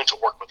things we're doing to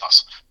work with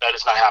us. That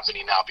is not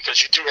happening now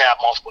because you do have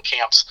multiple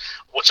camps,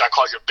 which I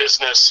call your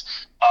business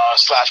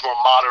 / more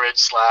moderate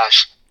 /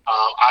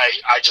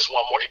 I just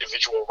want more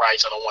individual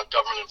rights. I don't want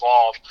government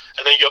involved.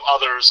 And then you have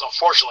others,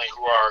 unfortunately,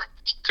 who are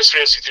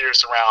conspiracy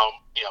theorists around,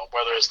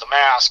 whether it's the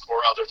mask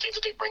or other things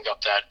that they bring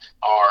up that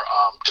are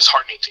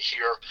disheartening to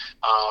hear.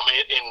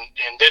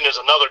 And then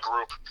there's another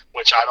group,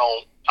 which I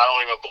don't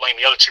even blame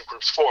the other 2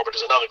 groups for, but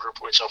there's another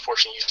group which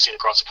unfortunately you've seen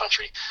across the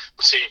country,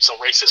 who say some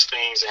racist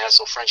things and has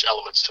some French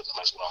elements to them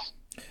as well.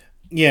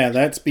 Yeah,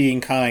 that's being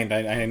kind.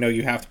 I know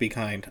you have to be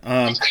kind.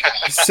 And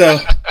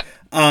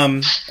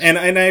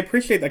I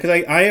appreciate that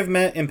because I have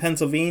met in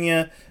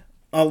Pennsylvania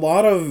a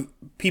lot of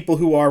people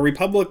who are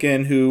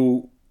Republican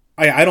who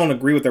I don't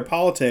agree with their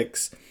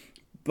politics,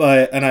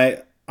 but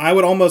I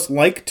would almost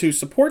like to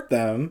support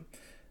them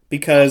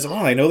because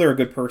I know they're a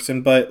good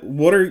person, but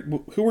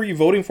who are you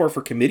voting for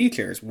committee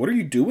chairs? What are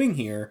you doing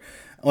here?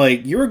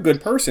 Like, you're a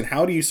good person.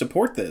 How do you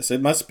support this?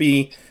 It must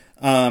be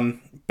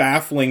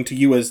baffling to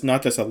you as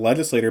not just a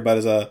legislator, but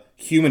as a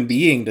human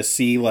being to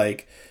see,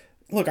 like,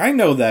 look, I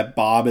know that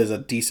Bob is a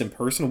decent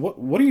person.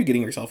 What are you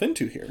getting yourself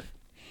into here?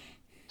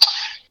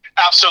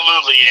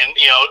 Absolutely. And,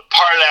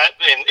 part of that,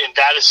 and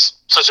that is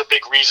such a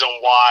big reason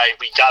why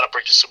we got to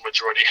break the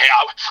supermajority. Hey,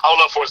 I would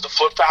love for us to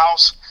flip the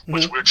House,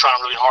 which we're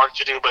trying really hard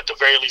to do, but at the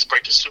very least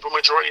break the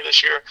supermajority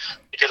this year,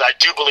 because I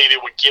do believe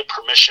it would give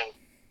permission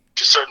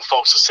to certain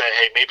folks to say,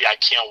 hey, maybe I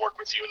can work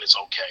with you and it's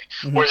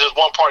okay. Whereas there's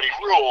one-party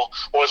rule,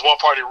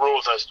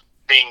 with us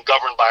being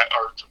governed by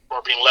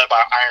or being led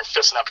by iron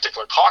fist in that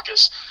particular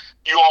caucus,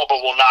 you all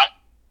but will not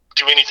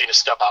do anything to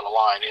step out of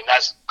line, and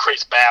that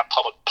creates bad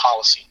public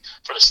policy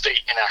for the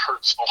state, and that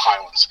hurts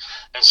Ohioans.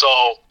 And so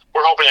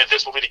we're hoping that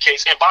this will be the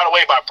case. And by the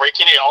way, by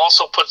breaking it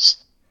also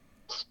puts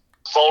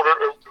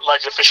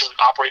elected officials who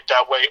operate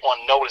that way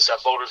on notice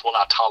that voters will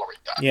not tolerate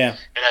that. Yeah.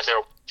 And that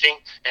they're working,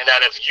 and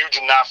that if you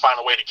do not find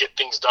a way to get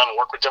things done and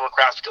work with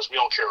Democrats, because we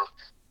don't care.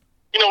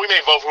 We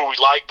may vote for who we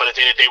like, but at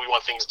the end of the day, we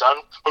want things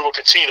done. We will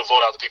continue to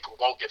vote out the people who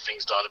won't get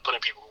things done and put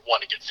in people who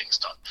want to get things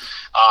done.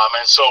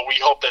 And so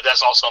we hope that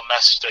that's also a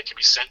message that can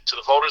be sent to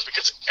the voters,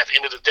 because at the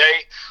end of the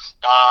day,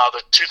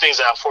 the 2 things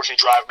that unfortunately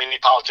drive many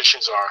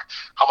politicians are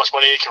how much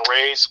money they can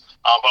raise,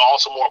 but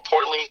also more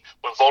importantly,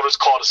 when voters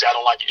call to say, I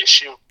don't like an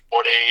issue,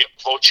 or they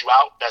vote you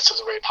out, that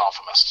sends a very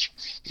powerful message.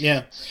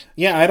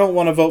 Yeah. I don't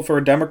want to vote for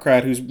a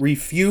Democrat who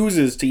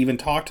refuses to even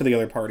talk to the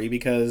other party,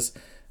 because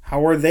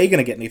how are they going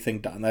to get anything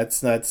done?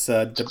 That's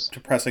a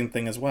depressing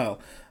thing as well.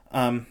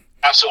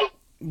 Absolutely.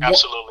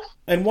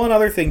 And one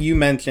other thing you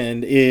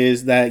mentioned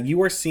is that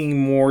you are seeing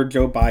more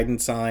Joe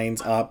Biden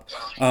signs up,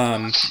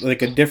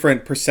 like a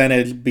different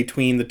percentage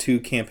between the two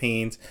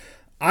campaigns.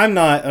 I'm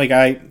not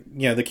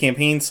the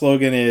campaign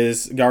slogan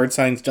is yard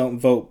signs don't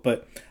vote,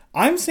 but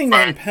I'm seeing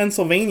that in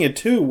Pennsylvania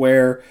too,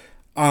 where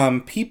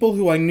people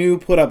who I knew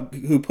put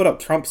up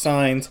Trump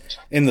signs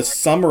in the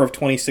summer of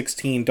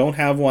 2016 don't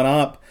have one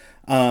up,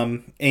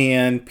 and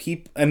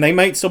they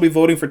might still be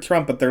voting for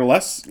Trump, but they're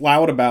less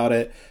loud about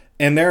it.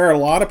 And there are a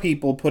lot of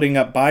people putting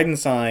up Biden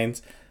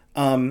signs.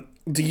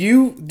 Do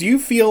you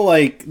feel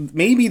like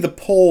maybe the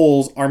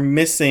polls are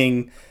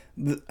missing?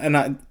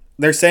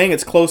 They're saying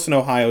it's close in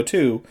Ohio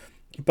too,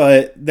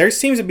 but there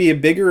seems to be a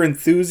bigger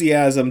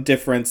enthusiasm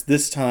difference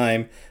this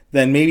time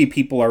than maybe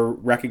people are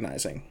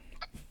recognizing.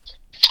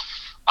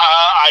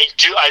 I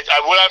do.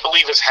 What I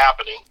believe is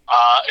happening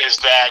is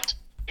that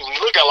when you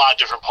look at a lot of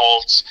different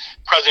polls,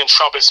 President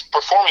Trump is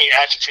performing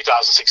at the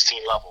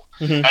 2016 level.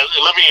 Mm-hmm.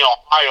 Living in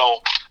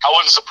Ohio, I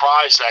wasn't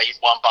surprised that he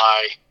won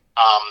by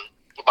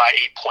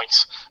 8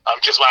 points,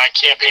 because when I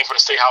campaigned for the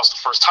state house the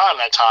first time,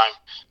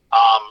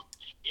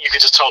 you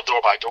could just tell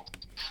door by door.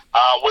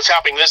 What's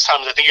happening this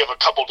time is I think you have a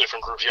couple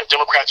different groups. You have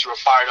Democrats who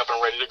are fired up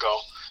and ready to go.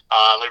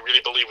 They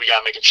really believe we got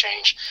to make a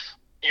change.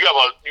 You have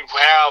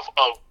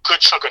a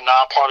good chunk of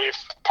non-party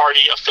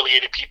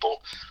affiliated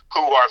people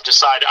who have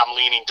decided I'm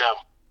leaning Dem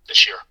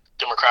this year,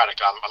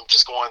 Democratic. I'm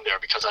just going there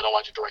because I don't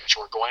like the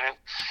direction we're going in.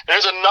 And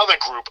there's another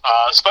group,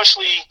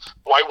 especially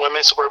white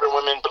women, suburban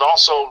women, but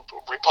also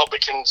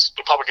Republicans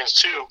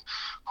too,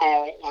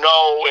 who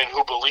know and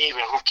who believe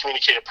and who've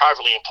communicated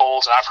privately in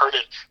polls. And I've heard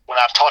it when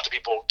I've talked to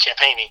people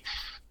campaigning.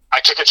 I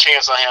took a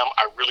chance on him.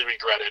 I really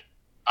regret it.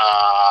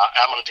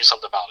 I'm going to do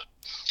something about it.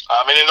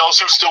 And then those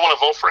who still want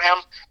to vote for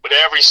him, but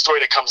every story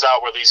that comes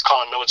out where he's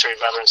calling military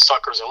veterans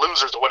suckers and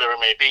losers or whatever it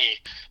may be,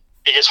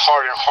 it gets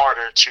harder and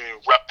harder to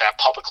rep that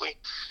publicly.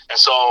 And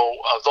so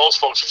those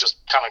folks are just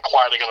kind of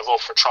quietly going to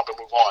vote for Trump and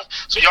move on.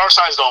 So yard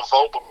signs don't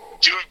vote, but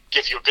do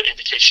give you a good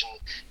indication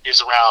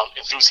is around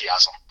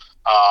enthusiasm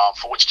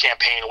for which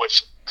campaign,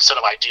 which set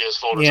of ideas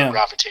voters are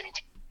gravitating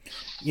to.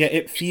 Yeah,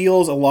 it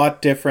feels a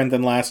lot different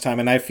than last time,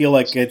 and I feel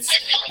like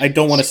I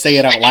don't want to say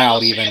it out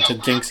loud even to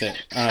jinx it.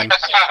 I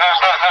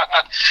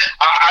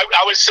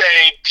would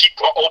say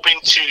people are open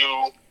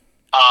to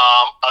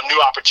a new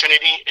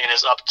opportunity, and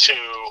it's up to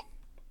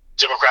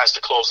Democrats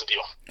to close the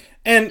deal.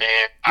 And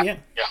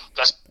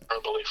that's my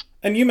belief.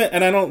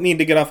 And I don't need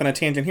to get off on a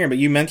tangent here, but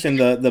you mentioned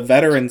the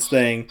veterans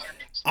thing.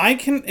 I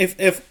think that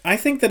if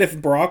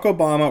Barack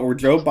Obama or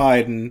Joe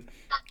Biden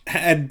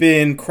had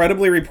been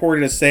credibly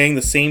reported as saying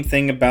the same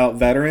thing about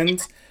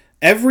veterans,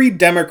 every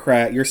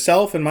Democrat,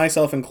 yourself and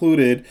myself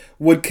included,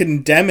 would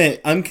condemn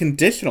it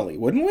unconditionally,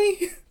 wouldn't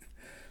we?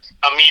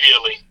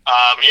 Immediately.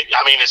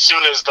 As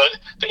soon as the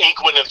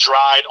ink wouldn't have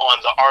dried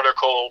on the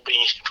article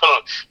being put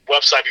on the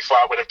website before,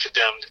 I would have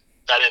condemned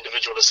that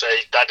individual to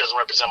say, that doesn't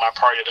represent my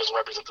party, it doesn't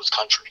represent this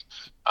country.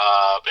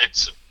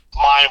 It's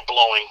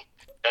mind-blowing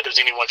that there's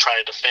anyone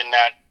trying to defend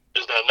that.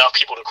 There's been enough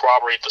people to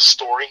corroborate the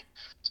story.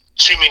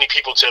 Too many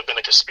people to have been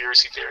a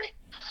conspiracy theory.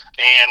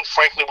 And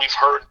frankly, we've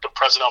heard the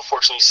president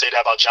unfortunately say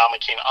that about John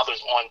McCain and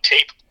others on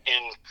tape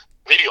in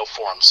video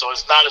form. So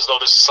it's not as though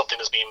this is something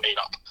that's being made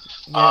up.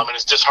 And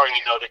it's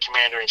disheartening to know the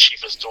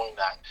commander-in-chief is doing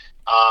that.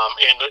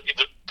 And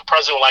the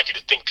president would like you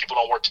to think people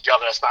don't work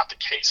together. That's not the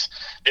case.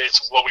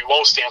 It's what we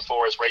won't stand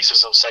for is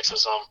racism,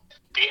 sexism,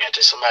 being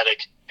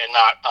anti-Semitic, and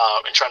not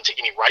and trying to take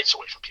any rights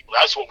away from people.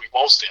 That's what we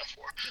won't stand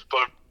for.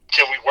 But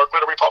can we work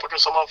with a Republican,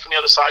 someone from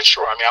the other side?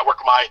 Sure. I work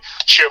with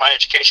chair of my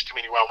education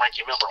committee where I'm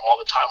ranking member all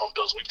the time on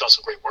bills. We've done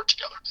some great work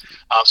together.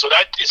 So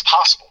that is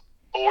possible.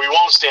 But what we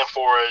won't stand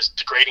for is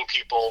degrading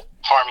people,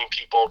 harming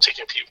people,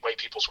 taking away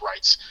people's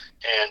rights.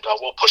 And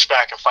we'll push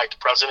back and fight the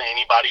president,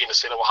 anybody in the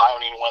state of Ohio,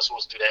 and anyone else who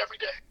wants to do that every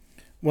day.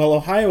 Well,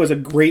 Ohio is a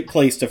great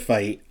place to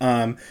fight.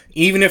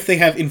 Even if they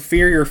have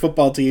inferior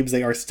football teams,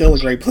 they are still a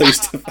great place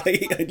to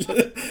fight.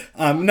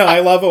 No, I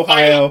love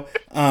Ohio.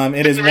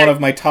 It is one of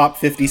my top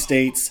 50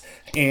 states.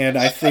 And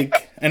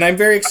I'm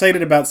very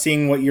excited about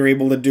seeing what you're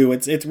able to do.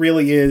 It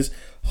really is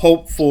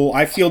hopeful.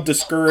 I feel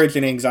discouraged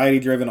and anxiety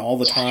driven all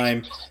the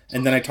time.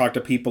 And then I talk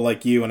to people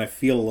like you and I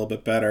feel a little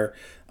bit better.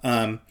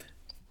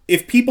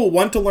 If people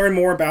want to learn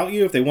more about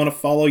you, if they want to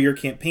follow your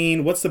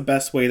campaign, what's the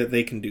best way that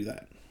they can do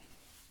that?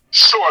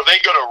 Sure. They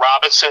go to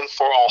Robinson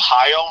for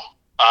Ohio,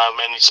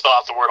 and you spell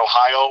out the word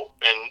Ohio,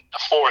 and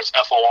for is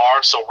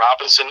FOR. So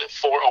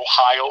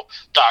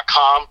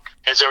RobinsonForOhio.com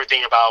has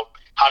everything about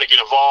how to get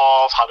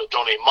involved, how to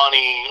donate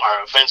money,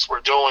 our events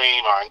we're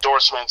doing, our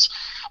endorsements.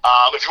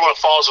 If you want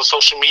to follow us on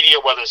social media,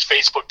 whether it's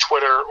Facebook,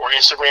 Twitter, or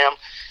Instagram,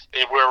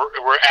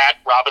 we're at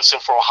Robinson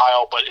for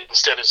Ohio, but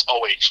instead it's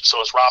OH. So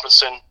it's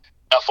Robinson,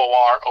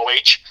 FOR,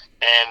 OH.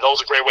 And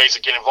those are great ways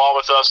to get involved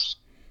with us.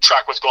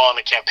 track what's going on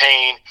in the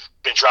campaign.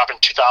 Been dropping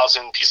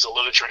 2,000 pieces of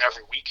literature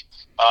every week,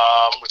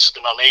 which has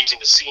been amazing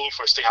to see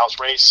for a state house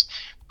race.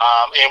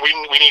 And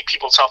we need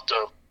people's help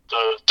to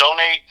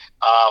donate,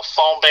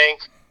 phone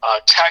bank,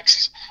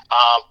 text.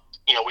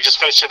 We just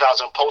finished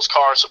 10,000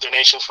 postcards, so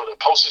donations for the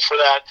postage for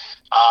that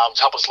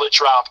to help us lit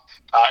drop.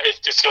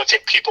 It's going to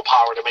take people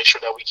power to make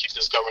sure that we keep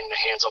this government in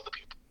the hands of the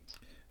people.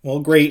 Well,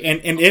 great.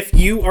 And if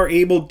you are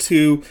able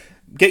to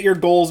get your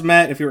goals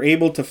met, if you're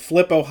able to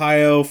flip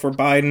Ohio for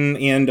Biden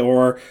and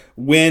or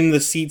win the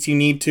seats you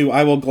need to,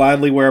 I will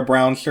gladly wear a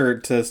brown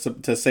shirt to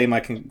say my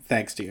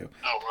thanks to you.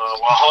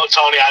 Well,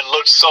 Tony, I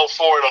look so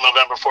forward on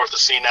November 4th to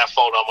seeing that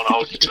photo. I'm going to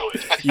hold you to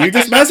it. You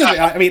just messaged me.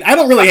 I mean, I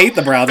don't really hate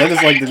the Browns. I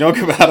just like to joke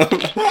about them.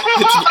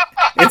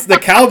 It's the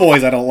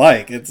Cowboys I don't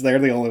like. They're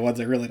the only ones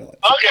I really don't like.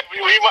 Okay,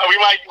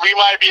 we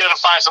might be able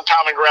to find some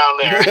common ground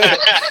there.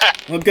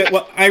 Well, good.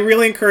 Well, I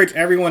really encourage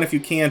everyone, if you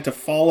can, to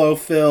follow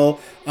Phil.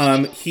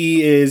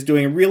 He is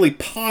doing really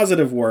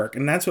positive work,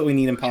 and that's what we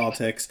need in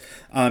politics.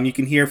 You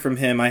can hear from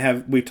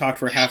him. We've talked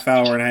for a half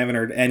hour, and I haven't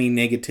heard any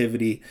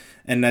negativity,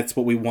 and that's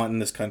what we want in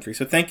this country.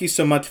 So thank you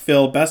so much,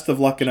 Phil. Best of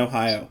luck in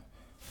Ohio.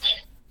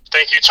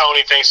 Thank you,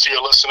 Tony. Thanks to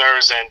your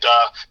listeners, and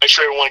make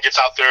sure everyone gets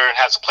out there and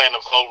has a plan to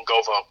vote and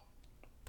go vote.